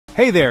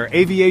Hey there,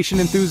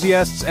 aviation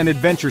enthusiasts and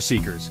adventure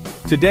seekers.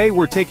 Today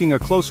we're taking a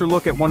closer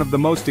look at one of the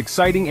most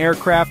exciting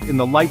aircraft in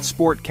the light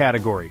sport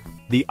category,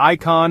 the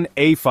Icon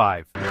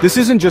A5. This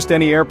isn't just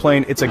any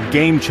airplane, it's a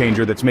game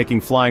changer that's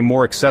making flying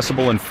more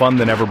accessible and fun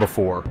than ever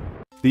before.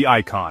 The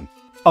Icon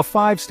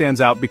A5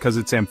 stands out because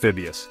it's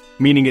amphibious,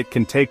 meaning it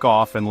can take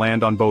off and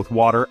land on both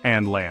water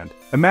and land.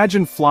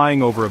 Imagine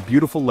flying over a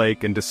beautiful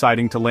lake and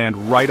deciding to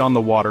land right on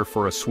the water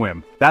for a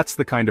swim. That's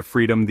the kind of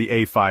freedom the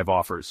A5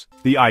 offers.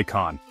 The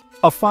Icon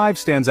A5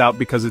 stands out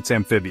because it's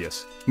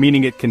amphibious,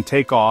 meaning it can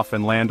take off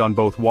and land on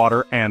both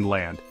water and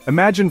land.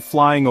 Imagine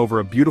flying over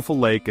a beautiful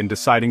lake and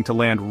deciding to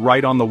land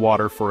right on the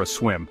water for a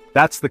swim.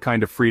 That's the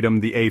kind of freedom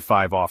the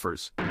A5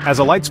 offers. As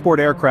a light sport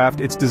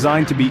aircraft, it's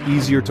designed to be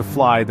easier to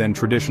fly than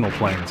traditional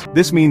planes.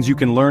 This means you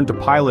can learn to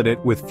pilot it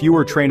with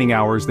fewer training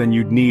hours than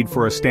you'd need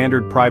for a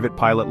standard private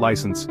pilot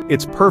license.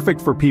 It's perfect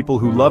for people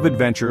who love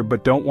adventure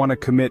but don't want to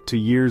commit to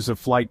years of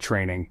flight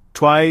training.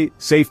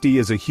 Safety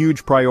is a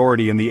huge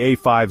priority in the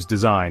A5's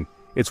design.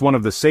 It's one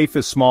of the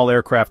safest small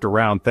aircraft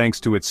around thanks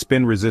to its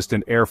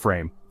spin-resistant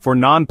airframe. For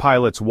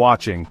non-pilots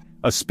watching,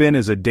 a spin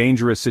is a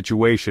dangerous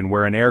situation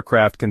where an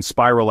aircraft can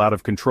spiral out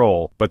of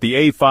control, but the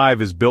A5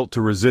 is built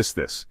to resist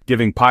this,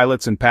 giving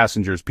pilots and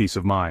passengers peace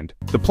of mind.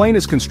 The plane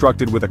is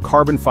constructed with a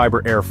carbon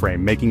fiber airframe,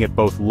 making it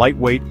both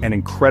lightweight and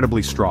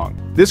incredibly strong.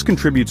 This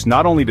contributes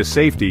not only to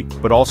safety,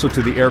 but also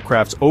to the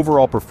aircraft's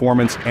overall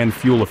performance and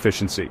fuel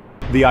efficiency.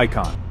 The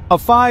Icon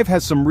A5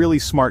 has some really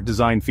smart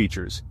design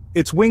features.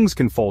 Its wings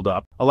can fold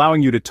up,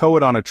 allowing you to tow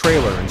it on a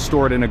trailer and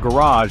store it in a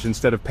garage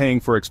instead of paying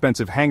for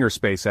expensive hangar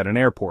space at an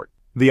airport.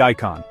 The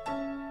Icon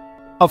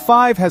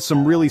A5 has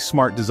some really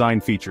smart design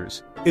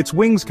features. Its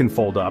wings can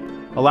fold up,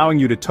 allowing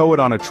you to tow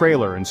it on a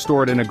trailer and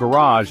store it in a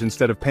garage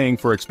instead of paying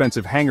for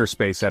expensive hangar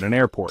space at an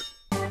airport.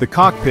 The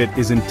cockpit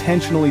is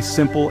intentionally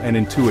simple and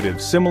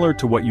intuitive, similar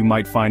to what you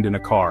might find in a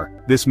car.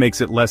 This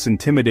makes it less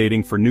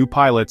intimidating for new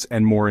pilots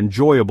and more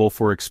enjoyable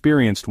for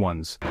experienced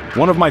ones.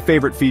 One of my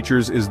favorite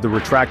features is the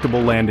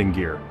retractable landing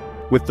gear.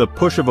 With the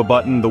push of a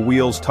button, the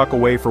wheels tuck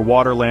away for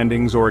water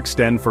landings or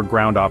extend for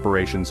ground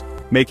operations,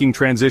 making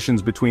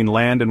transitions between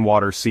land and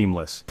water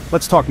seamless.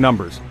 Let's talk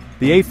numbers.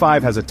 The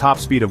A5 has a top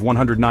speed of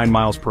 109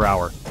 miles per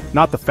hour.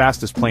 Not the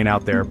fastest plane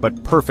out there,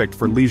 but perfect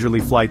for leisurely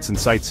flights and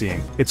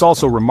sightseeing. It's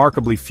also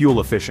remarkably fuel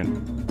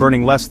efficient,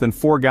 burning less than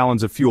 4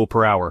 gallons of fuel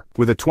per hour.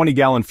 With a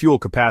 20-gallon fuel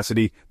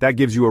capacity, that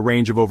gives you a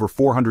range of over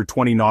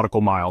 420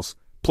 nautical miles.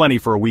 Plenty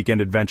for a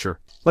weekend adventure.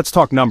 Let's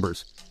talk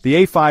numbers.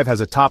 The A5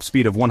 has a top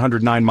speed of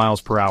 109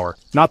 miles per hour.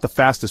 Not the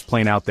fastest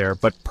plane out there,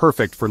 but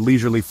perfect for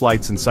leisurely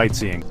flights and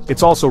sightseeing.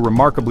 It's also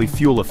remarkably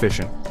fuel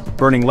efficient,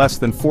 burning less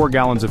than 4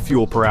 gallons of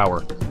fuel per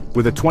hour.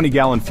 With a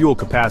 20-gallon fuel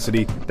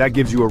capacity, that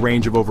gives you a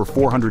range of over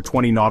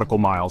 420 nautical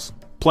miles.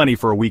 Plenty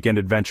for a weekend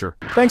adventure.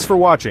 Thanks for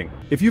watching.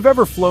 If you've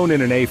ever flown in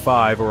an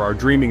A5 or are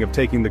dreaming of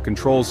taking the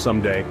controls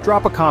someday,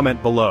 drop a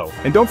comment below.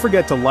 And don't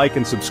forget to like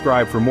and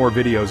subscribe for more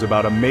videos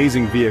about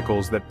amazing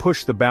vehicles that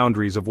push the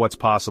boundaries of what's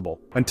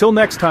possible. Until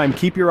next time,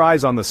 keep your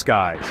eyes on the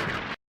skies.